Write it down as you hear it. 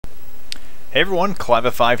Hey everyone,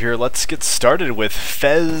 Clever5 here. Let's get started with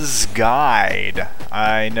FEZ Guide.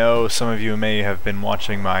 I know some of you may have been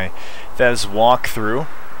watching my FEZ walkthrough.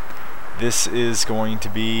 This is going to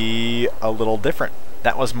be a little different.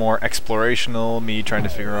 That was more explorational, me trying to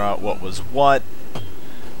figure out what was what.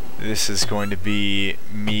 This is going to be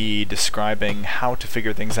me describing how to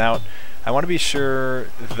figure things out. I want to be sure,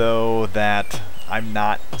 though, that I'm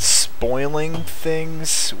not spoiling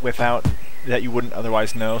things that you wouldn't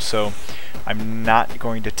otherwise know, so I'm not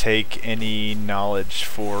going to take any knowledge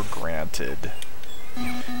for granted.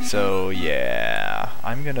 So yeah,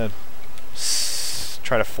 I'm gonna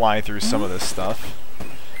try to fly through some of this stuff.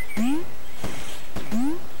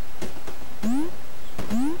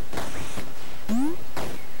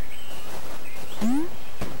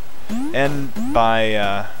 And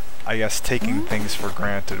by I guess taking things for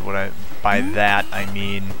granted, by that I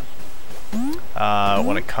mean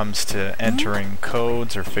when it comes to entering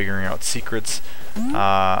codes or figuring out secrets,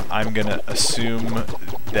 I'm gonna assume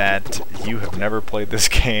that you have never played this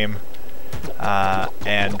game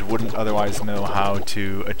and wouldn't otherwise know how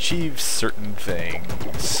to achieve certain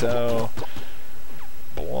things. So,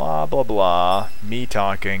 blah blah blah, me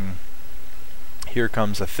talking. Here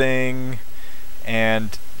comes a thing,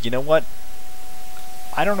 and you know what?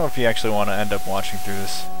 I don't know if you actually want to end up watching through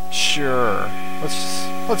this. Sure,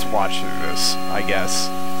 let's watch through this, I guess.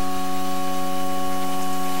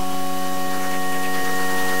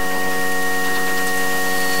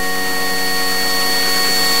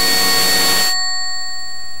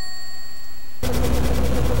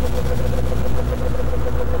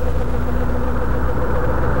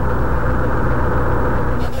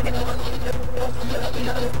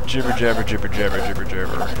 Jibber jabber jibber jabber jibber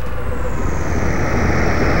jabber.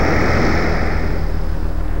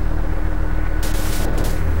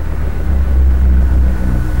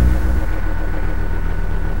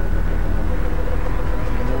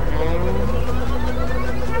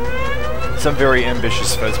 Some very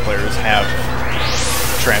ambitious FEZ players have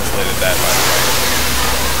translated that, by the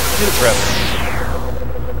way. It's rather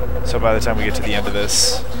easy. So by the time we get to the end of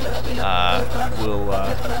this,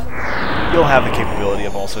 you'll have the capability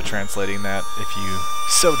of also translating that if you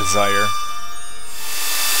so desire.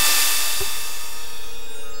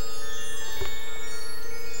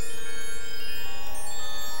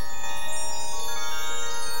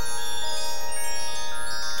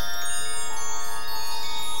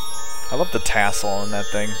 I love the tassel on that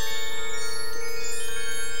thing.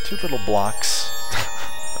 2 little blocks.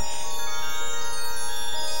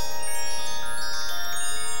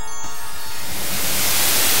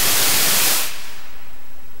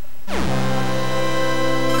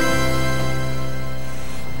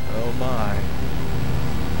 Oh my.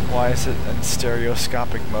 Why is it in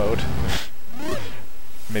stereoscopic mode?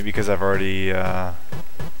 Maybe because I've already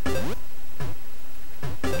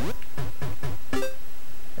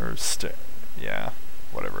yeah,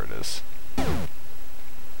 whatever it is.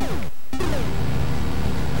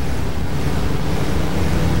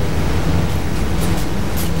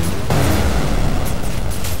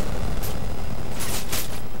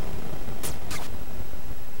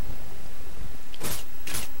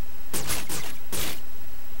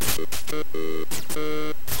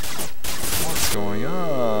 What's going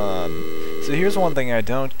on? So here's one thing I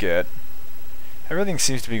don't get. Everything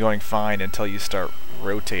seems to be going fine until you start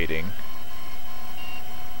rotating.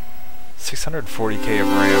 640k of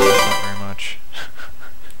RAM, that's not very much.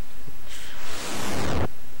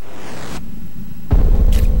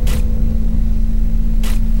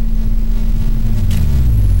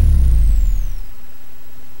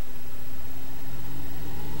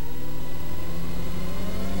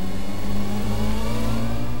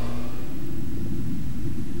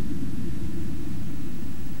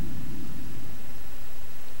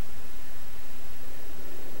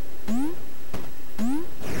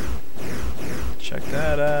 Check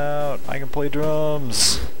that out. I can play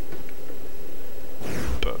drums.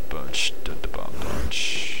 Bunch.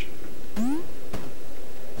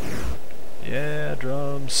 Yeah,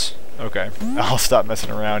 drums. Okay, I'll stop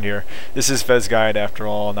messing around here. This is FEZ Guide after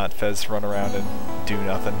all, not FEZ run around and do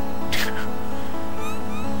nothing.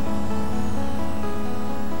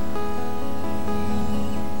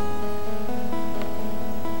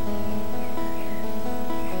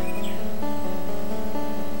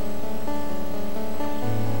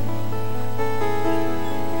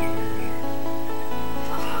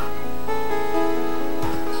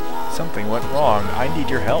 Something went wrong. I need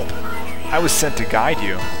your help. I was sent to guide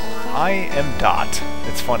you. I am Dot.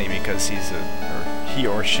 It's funny because he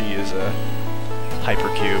or she is a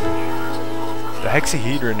hypercube. The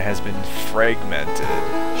hexahedron has been fragmented,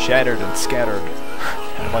 shattered and scattered.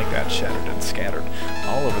 I like that, shattered and scattered.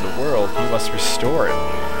 All over the world, you must restore it.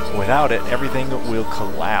 Without it, everything will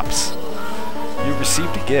collapse. You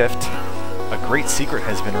received a gift. A great secret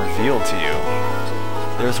has been revealed to you.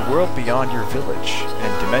 There's a world beyond your village,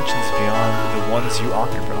 and dimensions beyond the ones you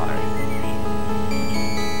occupy.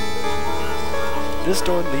 This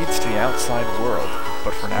door leads to the outside world,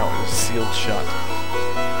 but for now it is sealed shut.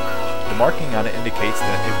 The marking on it indicates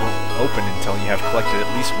that it will open until you have collected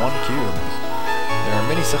at least one cube. There are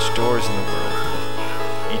many such doors in the world,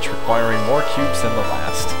 each requiring more cubes than the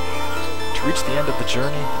last. To reach the end of the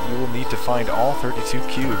journey, you will need to find all 32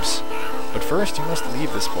 cubes. But first, you must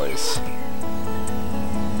leave this place.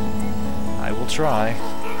 I will try.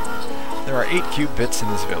 There are 8 cube bits in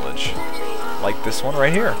this village, like this one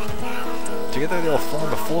right here. Together they'll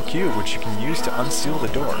form a full cube, which you can use to unseal the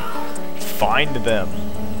door. Find them!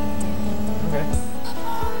 Okay.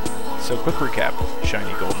 So quick recap.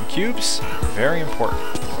 Shiny golden cubes, very important.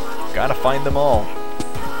 Gotta find them all.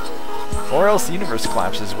 Or else the universe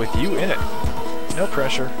collapses with you in it. No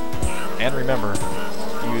pressure. And remember,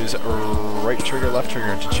 use right trigger, left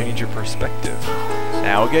trigger to change your perspective.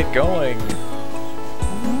 Now get going!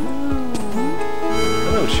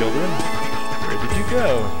 Hello children. Where did you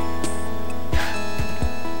go?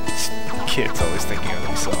 Kids always thinking of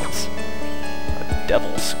themselves. A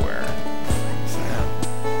devil square. What's that?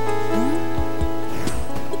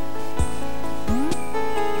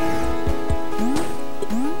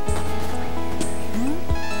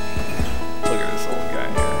 Look at this old guy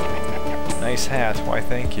here. Nice hat, why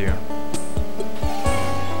thank you.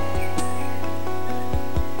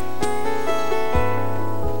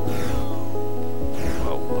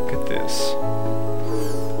 Well, look at this.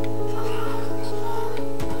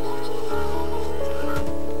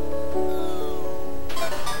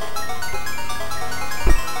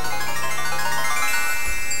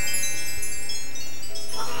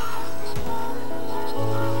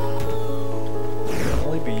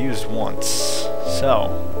 Once. So,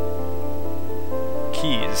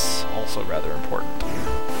 keys, also rather important.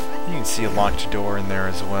 You can see a locked door in there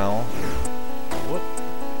as well. Whoop.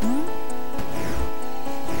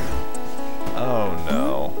 Oh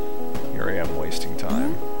no. Here I am wasting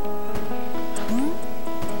time.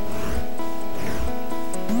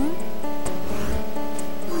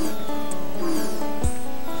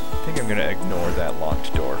 I think I'm gonna ignore that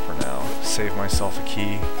locked door for now. Save myself a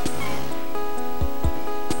key.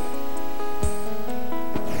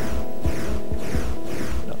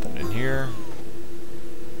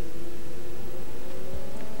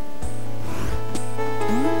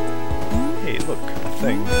 Hey, look, a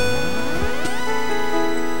thing.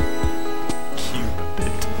 Cube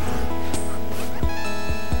bit.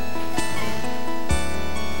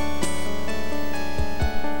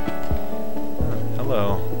 Hello.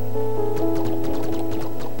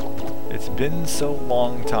 It's been so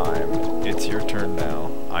long time. It's your turn now.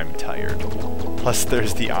 I'm tired. Plus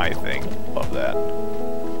there's the eye thing. Love that.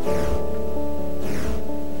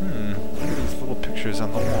 Look at these little pictures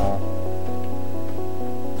on the wall.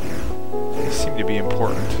 They seem to be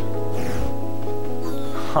important.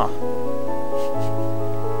 Huh.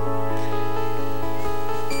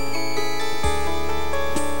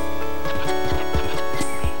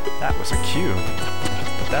 That was a cube,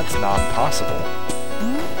 but that's not possible.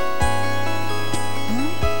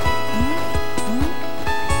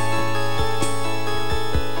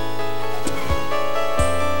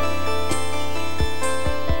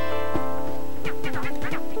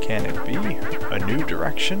 Can it be a new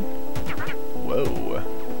direction? Whoa.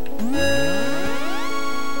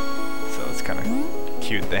 So it's kind of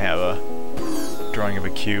cute. They have a drawing of a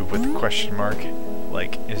cube with a question mark.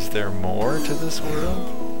 Like, is there more to this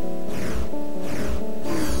world?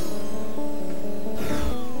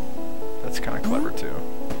 That's kind of clever too.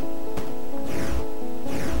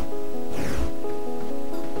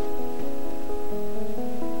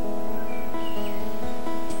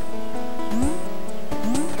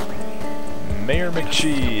 Mayor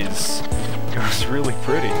McCheese. It was really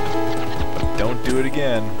pretty, but don't do it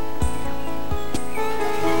again.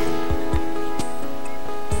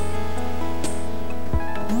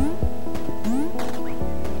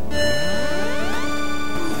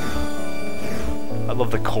 I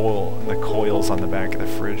love the coils on the back of the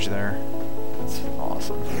fridge there. That's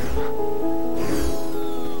awesome.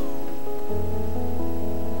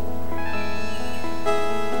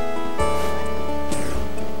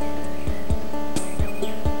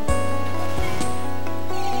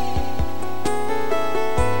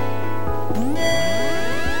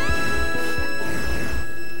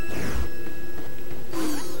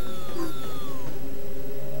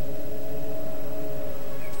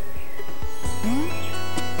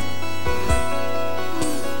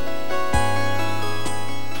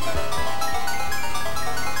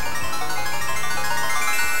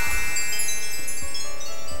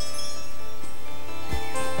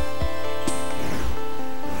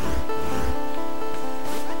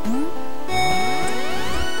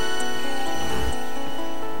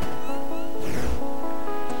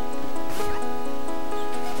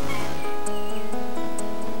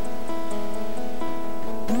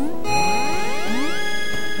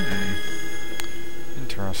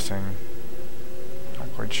 interesting.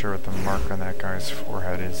 Not quite sure what the mark on that guy's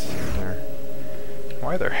forehead is either.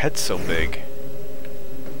 Why are their heads so big?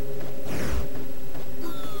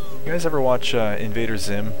 You guys ever watch Invader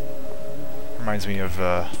Zim? Reminds me of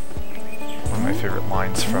one of my favorite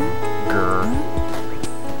lines from Gurr.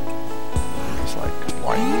 It's like,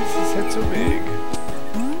 why is his head so big?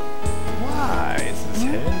 Why is his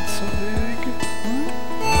head so big?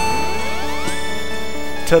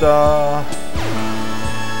 Ta-da!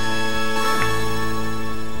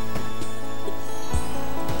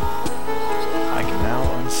 I can now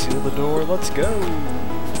unseal the door. Let's go!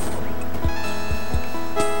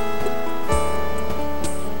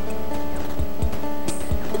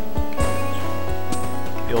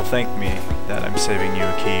 You'll thank me that I'm saving you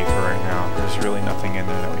a key for right now. There's really nothing in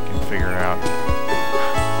there that we can figure out.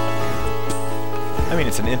 I mean,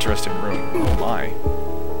 it's an interesting room. Oh my.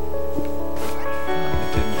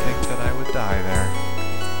 I didn't think that I would die there.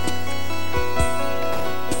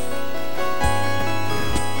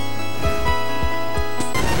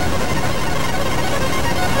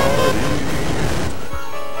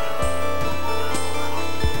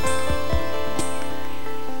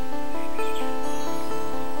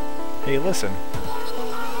 Hey, listen.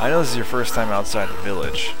 I know this is your first time outside the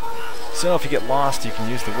village, so if you get lost, you can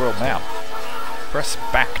use the world map. Press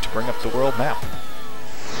back to bring up the world map.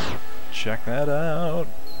 Check that out.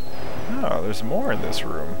 Oh, there's more in this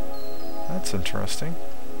room. That's interesting.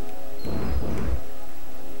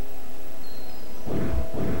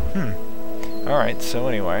 Alright, so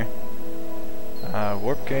anyway.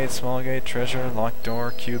 Warp gate, small gate, treasure, locked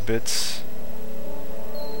door, cube bits,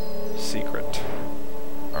 secret.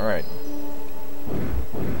 Alright.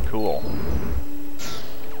 Cool.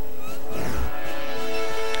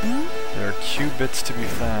 There are cube bits to be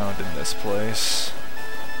found in this place.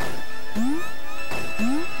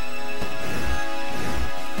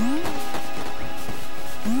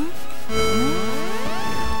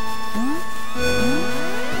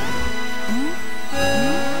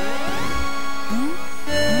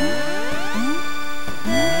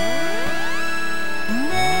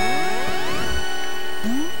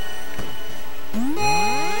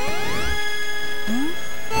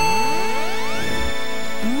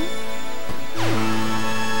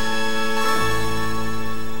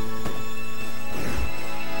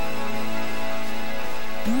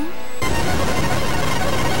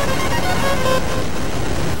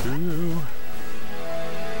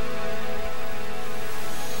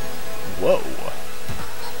 Whoa.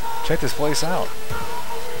 Check this place out.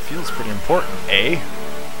 It feels pretty important, eh?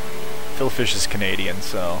 Phil Fish is Canadian,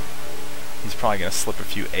 so he's probably gonna slip a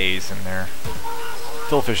few A's in there.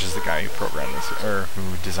 Phil Fish is the guy who programmed this, or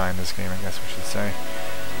who designed this game, I guess we should say.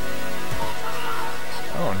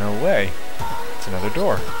 Oh, no way. It's another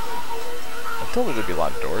door. I told you there'd be a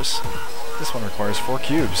lot of doors. This one requires 4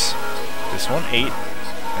 cubes. This one 8,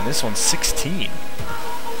 and this one 16.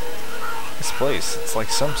 This place, it's like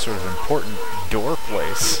some sort of important door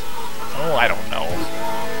place. Oh, I don't know.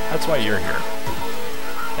 That's why you're here.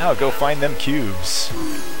 Now go find them cubes.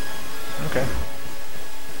 Okay.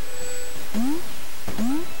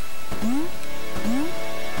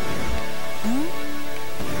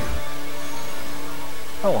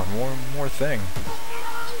 Oh, and one more thing.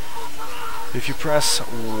 If you press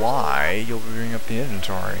Y, you'll bring up the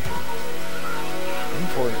inventory.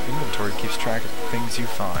 Inventory keeps track of things you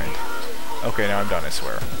find. Okay, now I'm done, I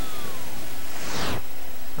swear.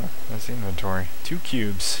 Oh, that's the inventory. 2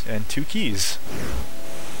 cubes and 2 keys.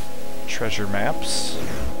 Treasure maps.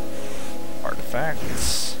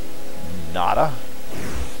 Artifacts. Nada.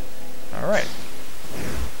 Alright.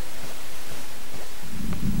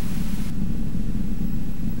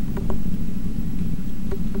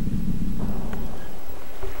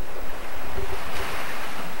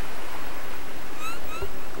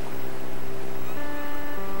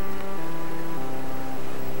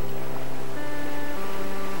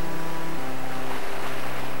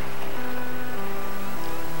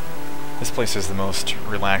 This place has the most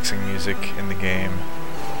relaxing music in the game.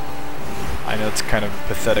 I know it's kind of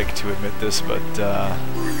pathetic to admit this, but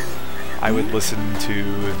I would listen to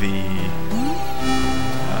the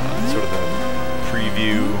sort of the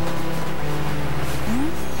preview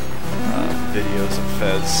videos of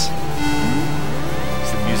FEZ.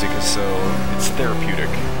 Because the music is it's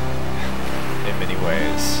therapeutic in many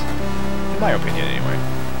ways. In my opinion, anyway.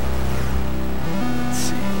 Let's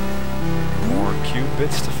see. More cube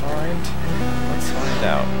bits to find? Let's find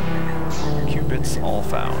out. Cube bits all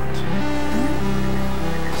found.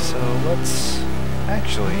 So let's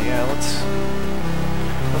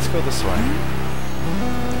go this way.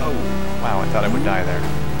 Oh, wow, I thought I would die there.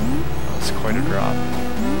 That was quite a drop.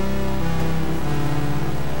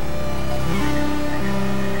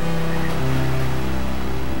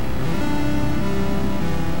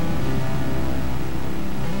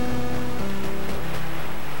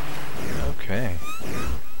 Okay.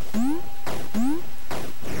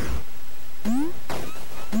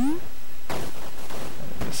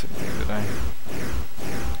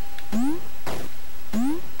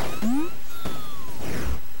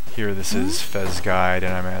 Here, this is FEZ Guide,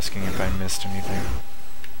 and I'm asking if I missed anything.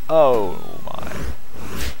 Oh my.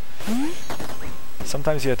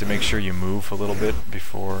 Sometimes you have to make sure you move a little bit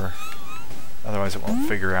before, otherwise it won't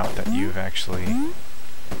figure out that you've actually,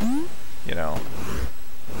 you know.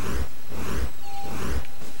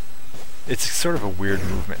 It's sort of a weird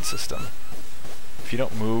movement system. If you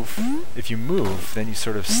don't move, if you move, then you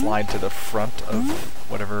sort of slide to the front of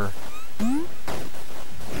whatever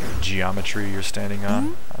geometry you're standing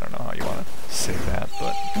on. I don't know how you want to say that,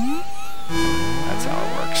 but that's how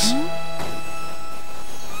it works.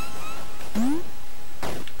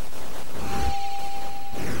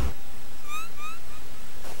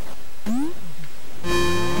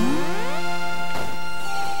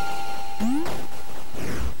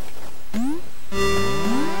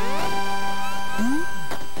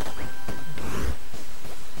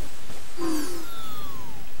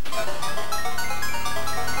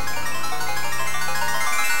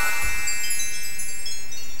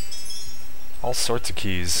 All sorts of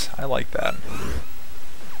keys. I like that.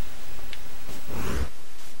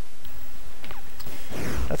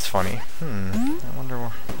 That's funny. I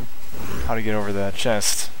wonder how to get over that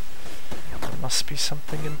chest. There must be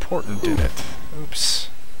something important in it. Oops.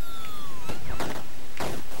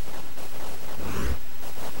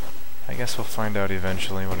 I guess we'll find out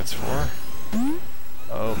eventually what it's for.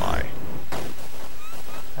 Oh my.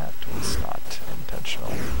 That was not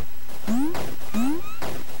intentional.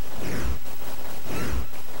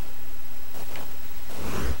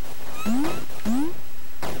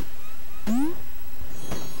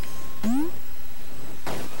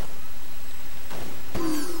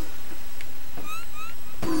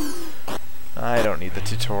 I don't need the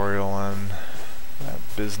tutorial on that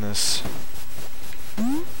business.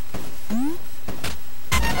 Check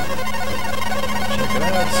it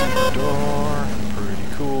out, secret door, pretty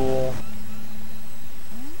cool.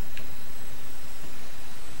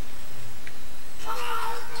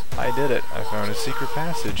 I did it, I found a secret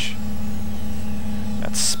passage.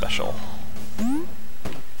 That's special.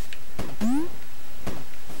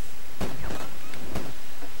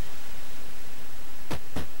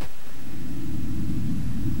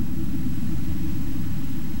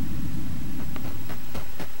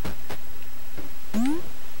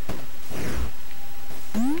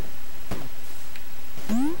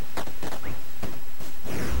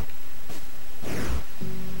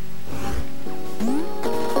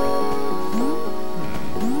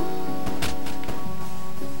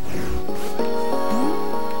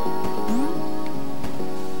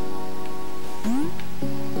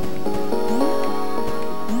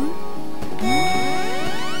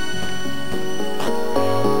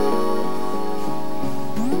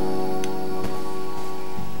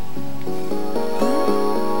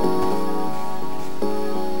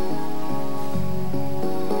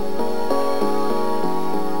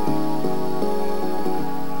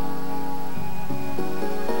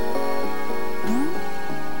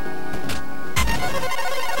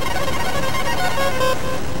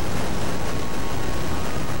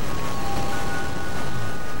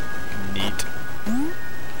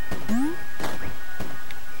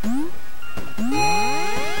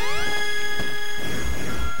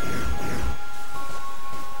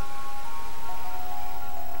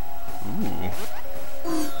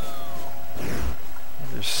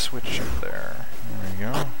 Switch up there. There we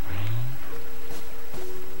go.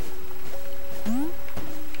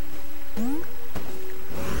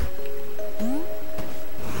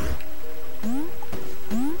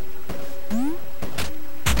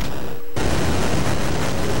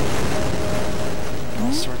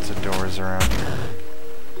 All sorts of doors around here.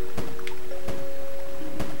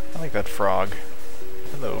 I like that frog.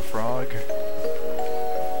 Hello, frog.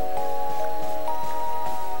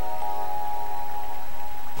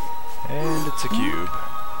 And it's a cube.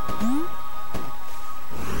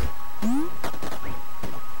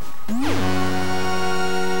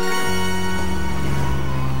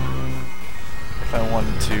 If I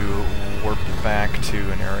wanted to warp back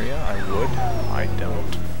to an area, I would. I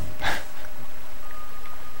don't.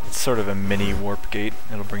 It's sort of a mini warp gate.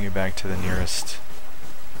 It'll bring you back to the nearest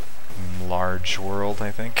large world,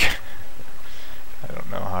 I think. I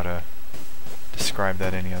don't know how to describe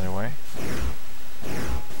that any other way.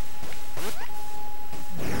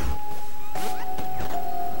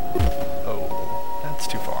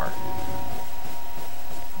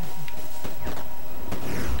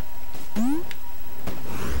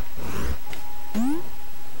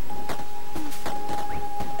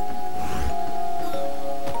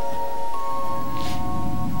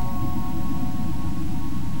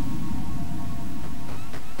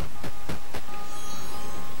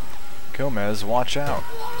 Fez, watch out.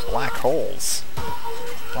 Black holes.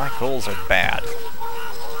 Black holes are bad.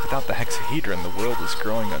 Without the hexahedron, the world is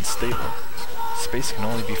growing unstable. Space can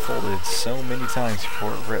only be folded so many times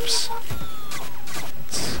before it rips.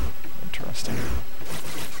 That's interesting.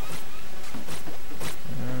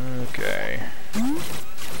 Okay.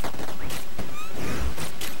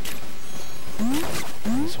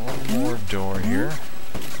 There's one more door here,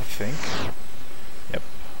 I think. Yep,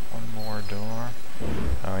 one more door.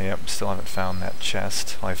 Oh, yep, still haven't found that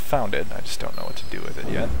chest. Well, I found it, I just don't know what to do with it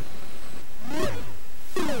yet.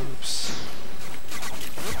 Oops.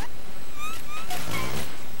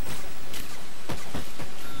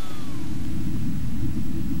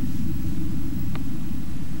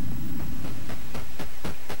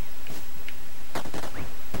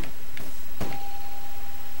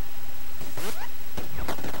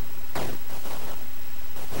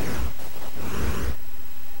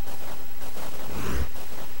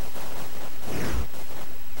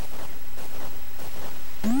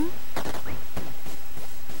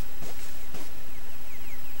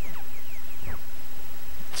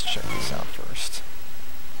 Check this out first.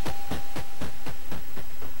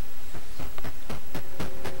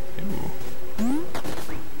 Ooh.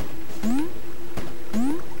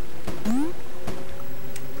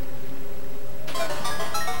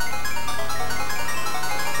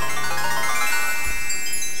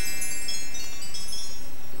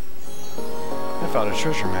 I found a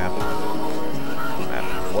treasure map. Map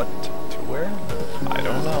of what? To where? I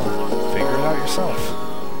don't know. Figure it out yourself.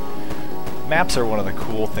 Maps are one of the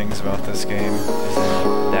cool things about this game, is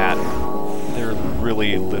that there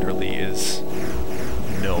really, literally is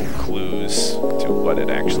no clues to what it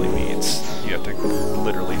actually means. You have to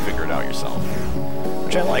literally figure it out yourself,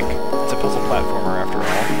 which I like. It's a puzzle platformer after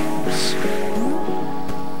all.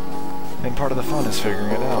 And part of the fun is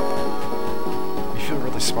figuring it out. You feel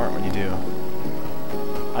really smart when you do.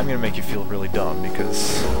 I'm gonna make you feel really dumb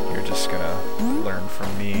because you're just gonna learn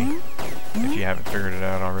from me if you haven't figured it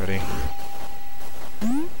out already.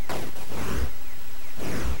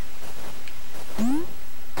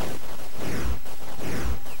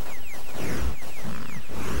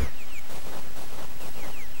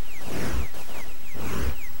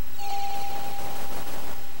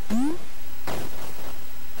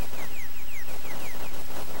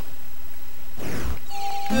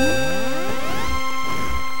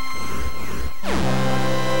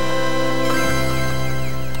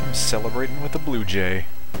 I'm celebrating with a blue jay.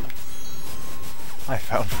 I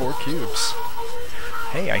found 4 cubes.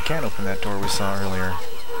 Hey, I can't open that door we saw earlier.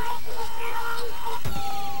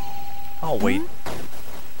 I'll wait.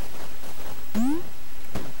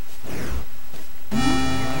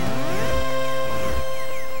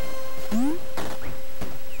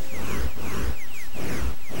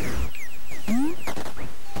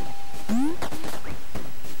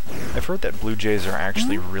 I've heard that blue jays are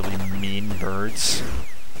actually really mean birds.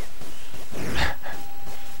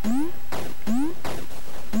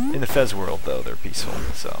 In the FEZ world, though, they're peaceful,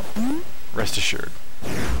 so rest assured.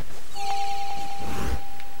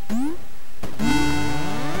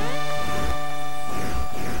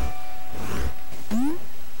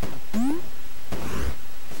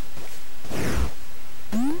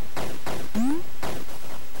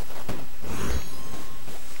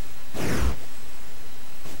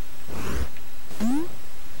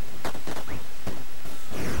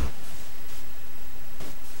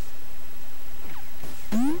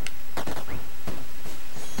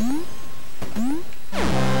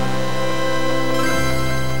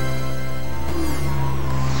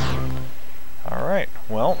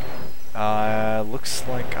 Well, looks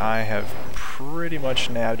like I have pretty much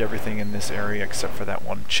nabbed everything in this area except for that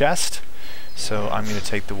one chest. So I'm going to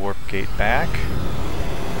take the warp gate back.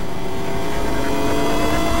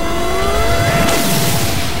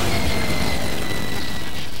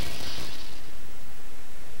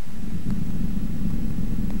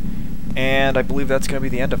 And I believe that's going to be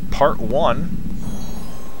the end of part 1.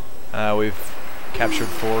 We've captured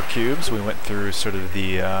 4 cubes. We went through sort of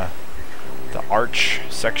the arch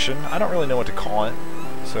section. I don't really know what to call it,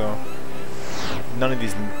 so none of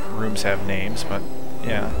these rooms have names, but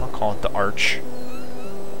yeah, I'll call it the arch.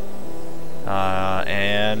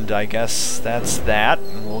 And I guess that's that.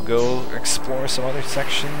 We'll go explore some other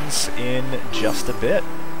sections in just a bit.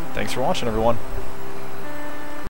 Thanks for watching, everyone.